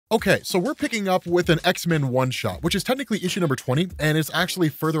Okay, so we're picking up with an X-Men one-shot, which is technically issue number 20, and it's actually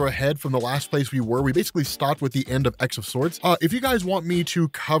further ahead from the last place we were. We basically stopped with the end of X of Swords. If you guys want me to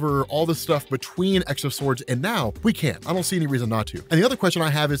cover all the stuff between X of Swords and now, we can. I don't see any reason not to. And the other question I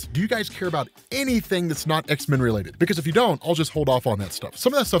have is, do you guys care about anything that's not X-Men related? Because if you don't, I'll just hold off on that stuff.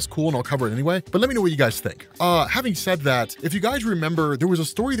 Some of that stuff's cool and I'll cover it anyway, but let me know what you guys think. Having said that, if you guys remember, there was a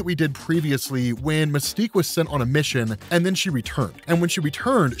story that we did previously when Mistique was sent on a mission and then she returned. And when she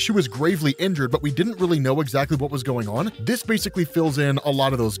returned, she was gravely injured, but we didn't really know exactly what was going on. This basically fills in a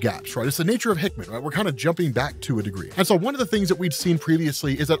lot of those gaps, right? It's the nature of Hickman, right? We're kind of jumping back to a degree. And so one of the things that we'd seen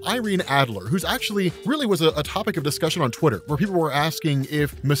previously is that Irene Adler, who's actually really was a topic of discussion on Twitter, where people were asking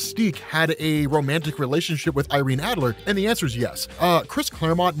if Mistique had a romantic relationship with Irene Adler, and the answer is yes. Chris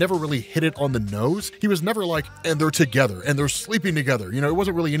Claremont never really hit it on the nose. He was never like, and they're together, and they're sleeping together. You know, it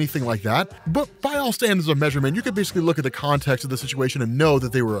wasn't really anything like that. But by all standards of measurement, you could basically look at the context of the situation and know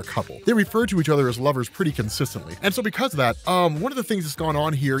that they were a couple. They refer to each other as lovers pretty consistently. And so because of that, one of the things that's gone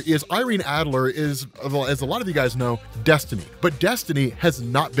on here is Irene Adler is, as a lot of you guys know, Destiny. But Destiny has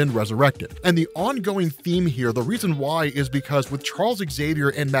not been resurrected. And the ongoing theme here, the reason why is because with Charles Xavier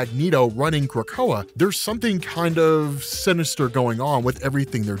and Magneto running Krakoa, there's something kind of sinister going on with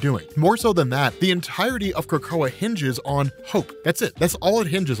everything they're doing. More so than that, the entirety of Krakoa hinges on hope. That's it. That's all it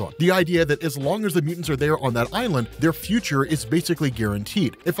hinges on. The idea that as long as the mutants are there on that island, their future is basically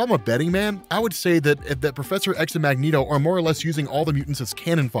guaranteed. If I'm a betting man, I would say that Professor X and Magneto are more or less using all the mutants as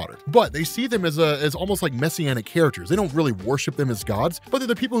cannon fodder, but they see them as almost like messianic characters. They don't really worship them as gods, but they're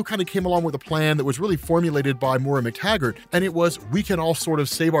the people who kind of came along with a plan that was really formulated by Moira McTaggart, and it was, we can all sort of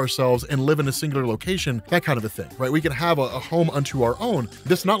save ourselves and live in a singular location, that kind of a thing, right? We can have a home unto our own.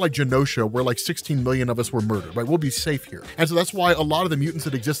 That's not like Genosha, where like 16 million of us were murdered, right? We'll be safe here. And so that's why a lot of the mutants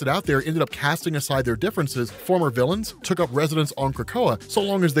that existed out there ended up casting aside their differences. Former villains took up residence on Krakoa so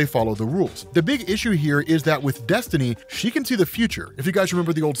long as they followed the rules. The big issue here is that with Destiny, she can see the future. If you guys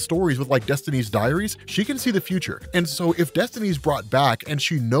remember the old stories with like Destiny's diaries, she can see the future. And so if Destiny's brought back and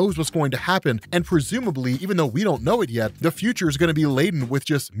she knows what's going to happen, and presumably, even though we don't know it yet, the future is going to be laden with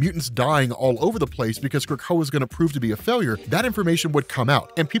just mutants dying all over the place because Krakoa is going to prove to be a failure, that information would come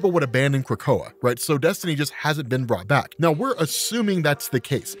out and people would abandon Krakoa, right? So Destiny just hasn't been brought back. Now we're assuming that's the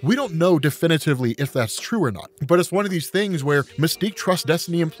case. We don't know definitively if that's true or not, but it's one of these things where Mystique trusts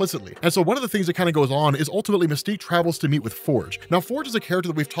Destiny implicitly. And so one of the things that kind of goes on is ultimately Mystique travels to meet with Forge. Now Forge is a character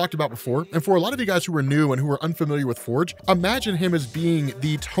that we've talked about before, and for a lot of you guys who are new and who are unfamiliar with Forge, imagine him as being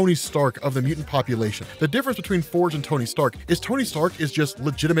the Tony Stark of the mutant population. The difference between Forge and Tony Stark is just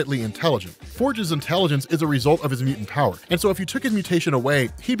legitimately intelligent. Forge's intelligence is a result of his mutant power. And so if you took his mutation away,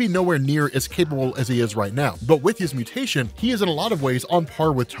 he'd be nowhere near as capable as he is right now. But with his mutation, he is in a lot of ways on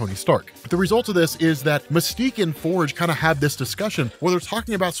par with Tony Stark. The result of this is that Mystique and Forge kind of have this discussion where they're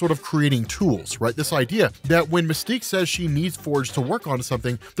talking about sort of creating tools, right? This idea that when Mystique says she needs Forge to work on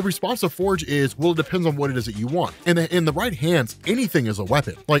something, the response of Forge is, well, it depends on what it is that you want. And in the right hands, anything is a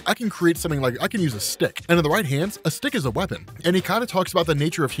weapon. Like I can create something like I can use a stick, and in the right hands, a stick is a weapon. And he kind of talks about the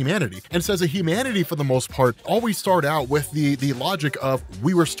nature of humanity and says that humanity, for the most part, always start out with the logic of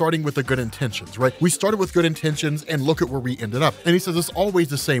we were starting with the good intentions, right? We started with good intentions and look at where we ended up. And he says it's always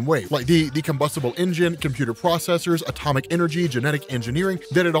the same way, like the combustible engine, computer processors, atomic energy, genetic engineering,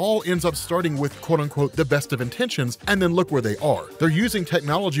 that it all ends up starting with quote unquote the best of intentions, and then look where they are. They're using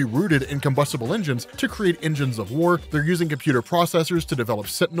technology rooted in combustible engines to create engines of war. They're using computer processors to develop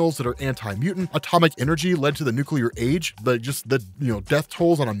sentinels that are anti-mutant. Atomic energy led to the nuclear age, the death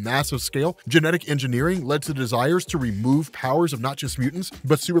tolls on a massive scale. Genetic engineering led to desires to remove powers of not just mutants,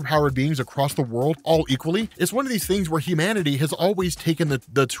 but superpowered beings across the world all equally. It's one of these things where humanity has always taken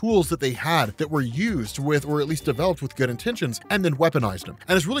the tools that they had that were used with, or at least developed with good intentions, and then weaponized them.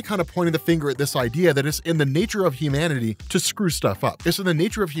 And it's really kind of pointing the finger at this idea that it's in the nature of humanity to screw stuff up. It's in the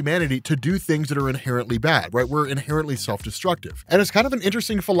nature of humanity to do things that are inherently bad, right? We're inherently self-destructive. And it's kind of an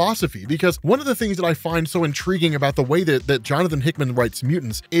interesting philosophy, because one of the things that I find so intriguing about the way that Jonathan Hickman writes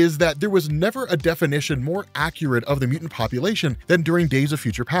mutants is that there was never a definition more accurate of the mutant population than during Days of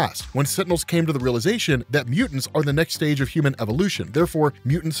Future Past, when Sentinels came to the realization that mutants are the next stage of human evolution. Therefore,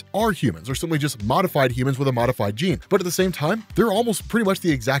 mutants are humans, or simply just modified humans with a modified gene. But at the same time, they're almost pretty much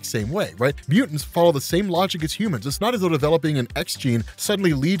the exact same way, right? Mutants follow the same logic as humans. It's not as though developing an X gene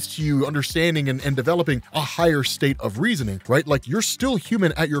suddenly leads to you understanding and developing a higher state of reasoning, right? Like you're still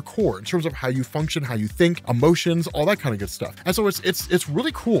human at your core in terms of how you function, how you think, emotions, all that kind of good stuff. And so it's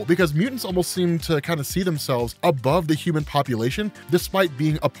really cool because mutants almost seem to kind of see themselves above the human population, despite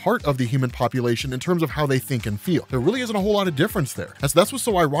being a part of the human population in terms of how they think and feel. There really isn't a whole lot of difference there. And so that's what's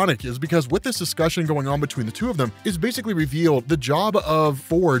so ironic, is because with this discussion going on between the two of them, is basically revealed the job job of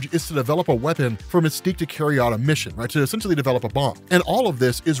Forge is to develop a weapon for Mistique to carry out a mission, right? To essentially develop a bomb. And all of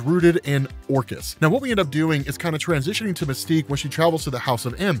this is rooted in Orchis. Now, what we end up doing is kind of transitioning to Mistique when she travels to the House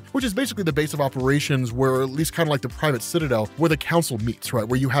of M, which is basically the base of operations, where at least kind of like the private citadel where the council meets, right?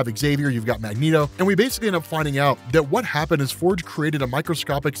 Where you have Xavier, you've got Magneto, and we basically end up finding out that what happened is Forge created a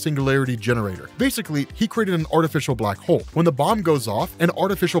microscopic singularity generator. Basically, he created an artificial black hole. When the bomb goes off, an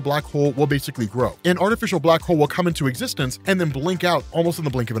artificial black hole will basically grow. An artificial black hole will come into existence and then blink out almost in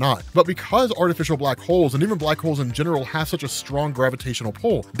the blink of an eye. But because artificial black holes and even black holes in general have such a strong gravitational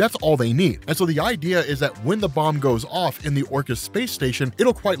pull, that's all they need. And so the idea is that when the bomb goes off in the Orchis space station,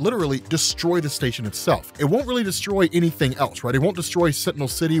 it'll quite literally destroy the station itself. It won't really destroy anything else, right? It won't destroy Sentinel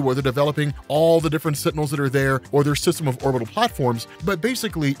City, where they're developing all the different Sentinels that are there, or their system of orbital platforms, but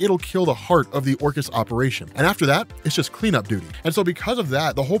basically it'll kill the heart of the Orchis operation. And after that, it's just cleanup duty. And so because of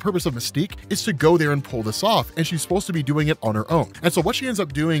that, the whole purpose of Mistique is to go there and pull this off, and she's supposed to be doing it on her own. And so what she ends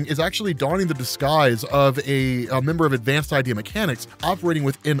up doing is actually donning the disguise of a member of Advanced Idea Mechanics operating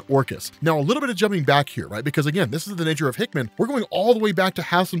within Orchis. Now, a little bit of jumping back here, right? Because again, this is the nature of Hickman. We're going all the way back to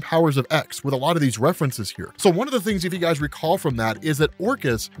House and Powers of X with a lot of these references here. So one of the things, if you guys recall from that, is that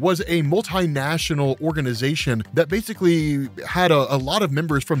Orchis was a multinational organization that basically had a lot of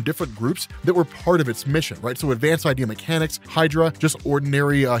members from different groups that were part of its mission, right? So Advanced Idea Mechanics, Hydra, just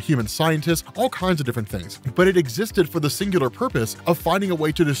ordinary human scientists, all kinds of different things. But it existed for the singular purpose of finding a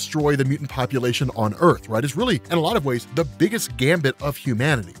way to destroy the mutant population on Earth, right? It's really, in a lot of ways, the biggest gambit of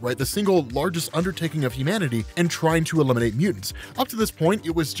humanity, right? The single largest undertaking of humanity in trying to eliminate mutants. Up to this point,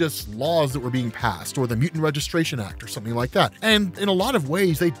 it was just laws that were being passed, or the Mutant Registration Act, or something like that. And in a lot of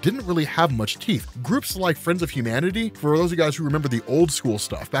ways, they didn't really have much teeth. Groups like Friends of Humanity, for those of you guys who remember the old school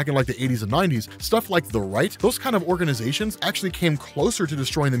stuff back in like the 80s and 90s, stuff like The Right, those kind of organizations actually came closer to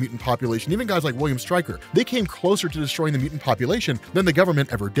destroying the mutant population. Even guys like William Stryker, they came closer to destroying the mutant population than the government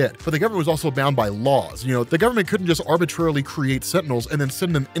ever did. But the government was also bound by laws. You know, the government couldn't just arbitrarily create Sentinels and then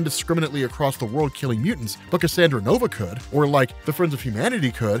send them indiscriminately across the world killing mutants, but Cassandra Nova could, or like the Friends of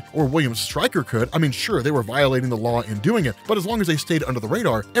Humanity could, or William Stryker could. I mean, sure, they were violating the law in doing it, but as long as they stayed under the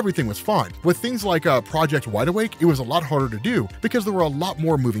radar, everything was fine. With things like Project Wide Awake, it was a lot harder to do because there were a lot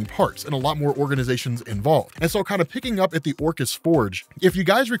more moving parts and a lot more organizations involved. And so kind of picking up at the Orchis Forge, if you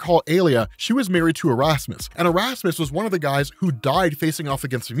guys recall Aelia, she was married to Erasmus, and Erasmus was one of the guys who died facing off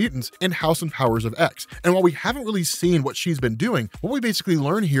against the mutants in House and Powers of X. And while we haven't really seen what she's been doing, what we basically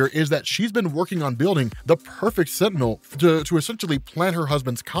learn here is that she's been working on building the perfect Sentinel to essentially plant her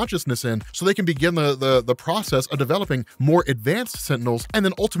husband's consciousness in, so they can begin the process of developing more advanced Sentinels and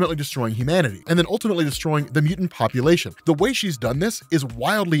then ultimately destroying humanity, and then ultimately destroying the mutant population. The way she's done this is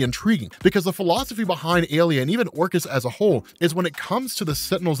wildly intriguing, because the philosophy behind Aelia and even Orchis as a whole is when it comes to the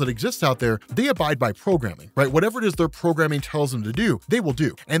Sentinels that exist out there, they abide by programming, right? Whatever it is their programming tells them to do, they will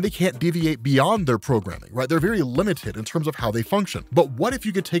do, and they can't deviate beyond their programming, right? They're very limited in terms of how they function. But what if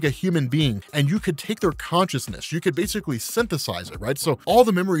you could take a human being and you could take their consciousness, you could basically synthesize it, right? So all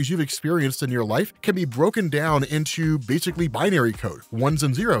the memories you've experienced in your life can be broken down into basically binary code, ones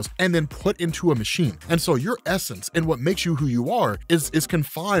and zeros, and then put into a machine. And so your essence and what makes you who you are is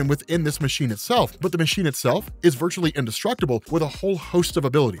confined within this machine itself, but the machine itself is virtually indestructible with a whole host of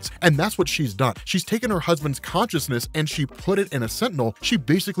abilities. And that's what she's done. She's taken her husband's consciousness and she put it in a Sentinel. She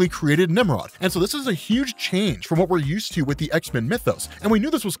basically created Nimrod. And so this is a huge change from what we're used to with the X-Men mythos. And we knew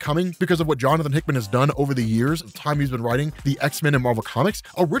this was coming because of what Jonathan Hickman has done over the years, the time he's been writing the X-Men in Marvel Comics.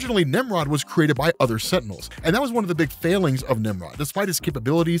 Originally, Nimrod was created by other Sentinels. And that was one of the big failings of Nimrod. Despite his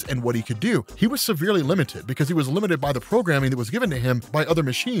capabilities and what he could do, he was severely limited because he was limited by the programming that was given to him by other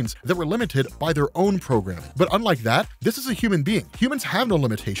machines that were limited by their own programming. But unlike that, this is a human being. Humans have no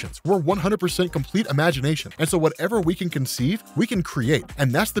limitations. We're 100% complete imagination. And so whatever we can conceive, we can create.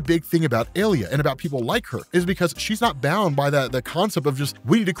 And that's the big thing about Aelia and about people like her, is because she's not bound by the concept of just,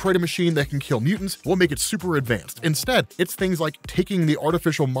 we need to create a machine that can kill mutants, we'll make it super advanced. Instead, it's things like taking the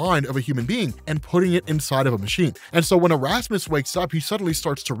artificial mind of a human being and putting it inside of a machine. And so when Erasmus wakes up, he suddenly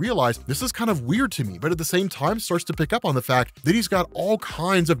starts to realize this is kind of weird to me, but at the same time starts to pick up on the fact that he's got all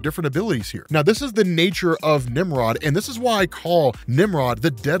kinds of different abilities here. Now, this is the nature of Nimrod, and this is why I call Nimrod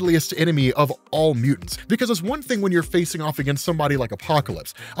the deadliest enemy of all mutants. Because it's one thing when you're facing off against somebody like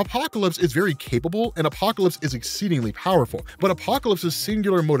Apocalypse. Apocalypse is very capable, and Apocalypse is exceedingly powerful. But Apocalypse's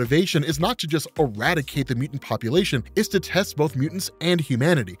singular motivation is not to just eradicate the mutant population, it's to test both mutants and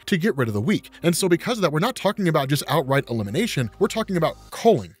humanity, to get rid of the weak. And so because of that, we're not talking about just outright elimination, we're talking about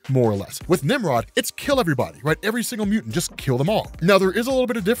culling, more or less. With Nimrod, it's kill everybody, right? Every single mutant, just kill them all. Now, there is a little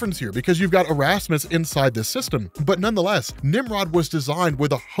bit of difference here because you've got Erasmus inside this system, but nonetheless, Nimrod was designed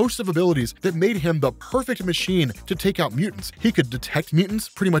with a host of abilities that made him the perfect machine to take out mutants. He could detect mutants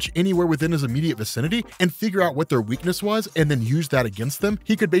pretty much anywhere within his immediate vicinity and figure out what their weakness was and then use that against them.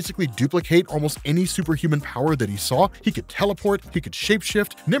 He could basically duplicate almost any superhuman power that he saw. He could teleport, he could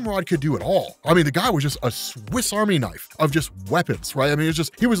shapeshift. Nimrod could do it all. I mean, the guy was just a Swiss Army knife of just weapons, right? I mean,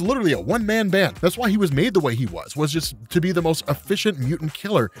 he was literally a one-man band. That's why he was made the way he was just to be the most efficient mutant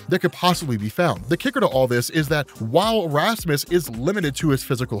killer that could possibly be found. The kicker to all this is that while Erasmus is limited to his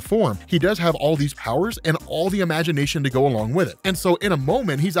physical form, he does have all these powers and all the imagination to go along with it. And so in a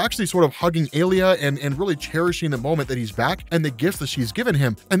moment, he's actually sort of hugging Alia and really cherishing the moment that he's back and the gifts that she's given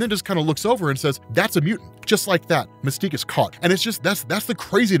him, and then just kind of looks over and says, that's a mutant. Just like that, Mistique is caught. And it's just, that's the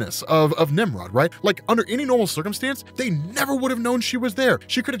craziness of Nimrod, right? Like under any normal circumstance, they never would have known she was there.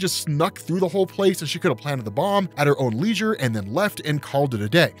 She could have just snuck through the whole place and she could have planted the bomb at her own leisure and then left and called it a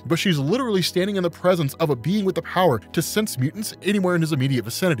day. But she's literally standing in the presence of a being with the power to sense mutants anywhere in his immediate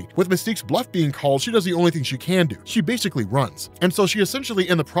vicinity. With Mystique's bluff being called, she does the only thing she can do. She basically runs. And so she essentially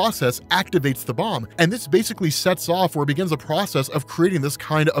in the process activates the bomb. And this basically sets off or begins the process of creating this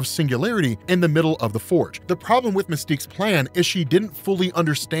kind of singularity in the middle of the forge. The problem with Mystique's plan is she didn't fully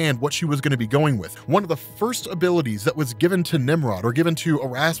understand what she was going to be going with. One of the first abilities that was given to Nimrod or given to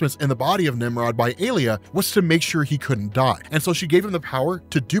Erasmus in the body of Nimrod by Alia was to make sure he couldn't die. And so she gave him the power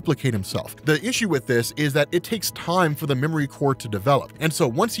to duplicate himself. The issue with this is that it takes time for the memory core to develop. And so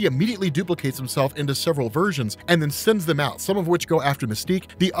once he immediately duplicates himself into several versions and then sends them out, some of which go after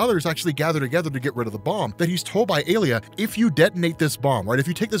Mystique, the others actually gather together to get rid of the bomb that he's told by Alia, if you detonate this bomb, right? If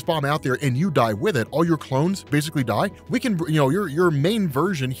you take this bomb out there and you die with it, all your clones basically die. We can, your main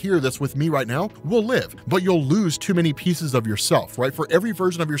version here that's with me right now will live, but you'll lose too many pieces of yourself, right? For every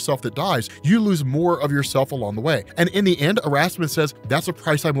version of yourself that dies, you lose more of yourself along the way. And in the end, Erasmus says, that's a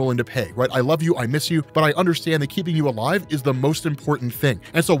price I'm willing to pay, right? I love you, I miss you, but I understand that keeping you alive is the most important thing.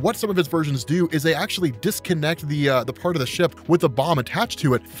 And so what some of his versions do is they actually disconnect the part of the ship with the bomb attached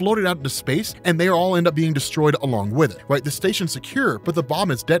to it, float it out into space, and they all end up being destroyed along with it, right? The station's secure, but the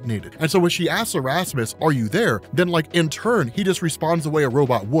bomb is detonated. And so when she asks Erasmus, are you there? Then like in turn, he just responds the way a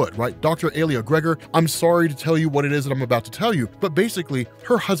robot would, right? Dr. Alia Gregor, I'm sorry to tell you what it is that I'm about to tell you, but basically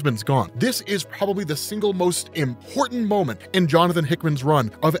her husband's gone. This is probably the single most important moment in Jonathan Hickman's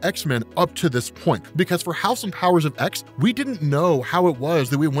run of X-Men up to this point, because for House and Powers of X, we didn't know how it was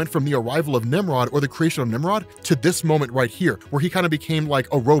that we went from the arrival of Nimrod or the creation of Nimrod to this moment right here, where he kind of became like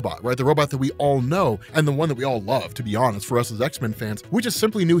a robot, right? The robot that we all know and the one that we all love, to be honest, for us as X-Men fans. We just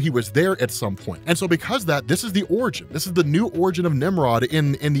simply knew he was there at some point. And so because that, this is the origin. This is the new origin of Nimrod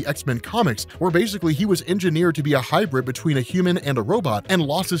in the X-Men comics, where basically he was engineered to be a hybrid between a human and a robot and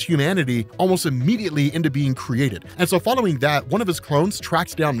lost his humanity almost immediately into being created. And so following that, one of his clones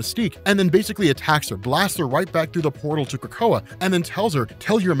tracks down Mystique and then basically attacks her, blasts her right back through the portal to Krakoa, and then tells her,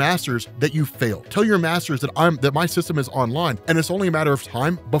 tell your masters that you failed. Tell your masters that my system is online and it's only a matter of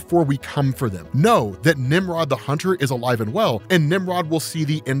time before we come for them. Know that Nimrod the Hunter is alive and well, and Nimrod will see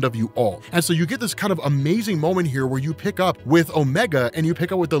the end of you all. And so you get this kind of amazing moment here where you pick up with Omega and you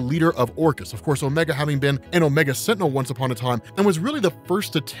pick up with the leader of Orchis. Of course, Omega having been an Omega Sentinel once upon a time and was really the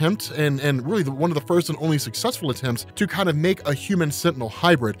first attempt and really one of the first and only successful attempts to kind of make a human Sentinel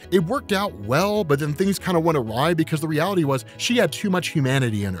hybrid. It worked out well, but then things kind of went awry because the reality was she had too much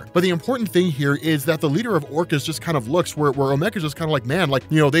humanity in her. But the important thing here is that the leader of Orchis just kind of looks where Omega's just kind of like, man, like,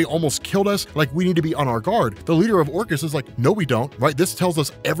 they almost killed us. Like, we need to be on our guard. The leader of Orchis is like, no, we don't, right? This tells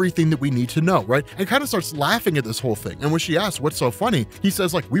us everything that we need to know, right? And kind of starts laughing at this whole thing. And when she asks what's so funny, he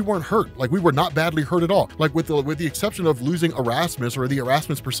says, like, we weren't hurt. Like, we were not badly hurt at all. Like, with the exception of losing Erasmus or the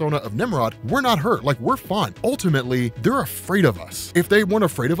Erasmus persona of Nimrod, we're not hurt. Like, we're fine. Ultimately, they're afraid of us. If they weren't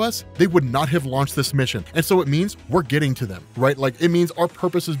afraid of us, they would not have launched this mission. And so it means we're getting to them, right? Like, it means our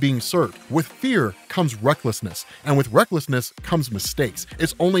purpose is being served. With fear comes recklessness, and with recklessness comes mistakes.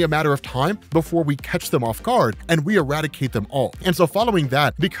 It's only a matter of time before we catch them off guard and we eradicate them all. And so following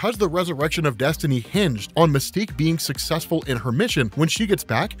that, because the resurrection of Destiny hinged on Mystique being successful in her mission, when she gets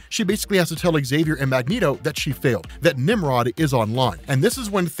back, she basically has to tell Xavier and Magneto that she failed, that Nimrod is online. And this is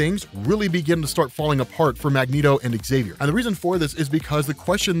when things really begin to start falling apart for Magneto and Xavier. And the reason for this is because the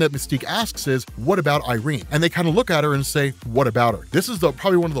question that Mystique asks is, what about Irene? And they kind of look at her and say, what about her? This is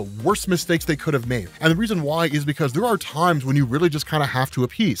probably one of the worst mistakes they could have made. And the reason why is because there are times when you really just kind of have to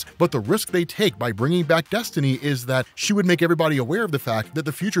appease. But the risk they take by bringing back Destiny is that she would make everybody aware of the fact that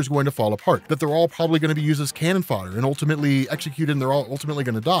the future is going to fall apart, that they're all probably going to be used as cannon fodder and ultimately executed, and they're all ultimately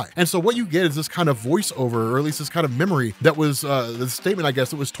going to die. And so what you get is this kind of voiceover, or at least this kind of memory that was the statement, I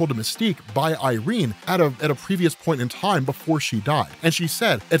guess, that was told to Mistique by Irene at a previous point in time before she died. And she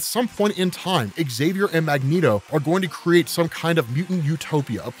said, at some point in time, Xavier and Magneto are going to create some kind of mutant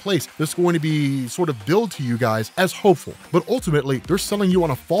utopia, a place that's going to be sort of billed to you guys as hopeful. But ultimately, they're selling you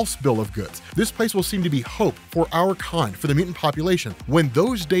on a false bill of goods. This place will seem to be hope for our kind, for the mutant population. When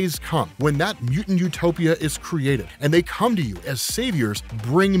those days come, when that mutant utopia is created, and they come to you as saviors,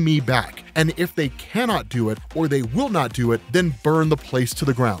 bring me back. And if they cannot do it, or they will not do it, then burn the place to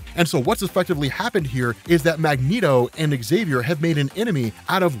the ground. And so what's effectively happened here is that Magneto and Xavier have made an enemy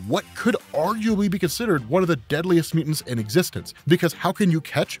out of what could arguably be considered one of the deadliest mutants in existence. Because how can you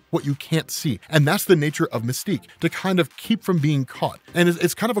catch what you can't see? And that's the nature of Mistique, to kind of keep from being caught. And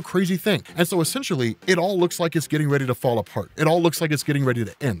it's kind of a crazy thing. And so essentially, it all looks like it's getting ready to fall apart. It all looks like it's getting ready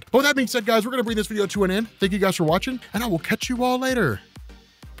to end. But with that being said, guys, we're going to bring this video to an end. Thank you guys for watching, and I will catch you all later.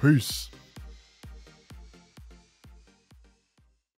 Peace.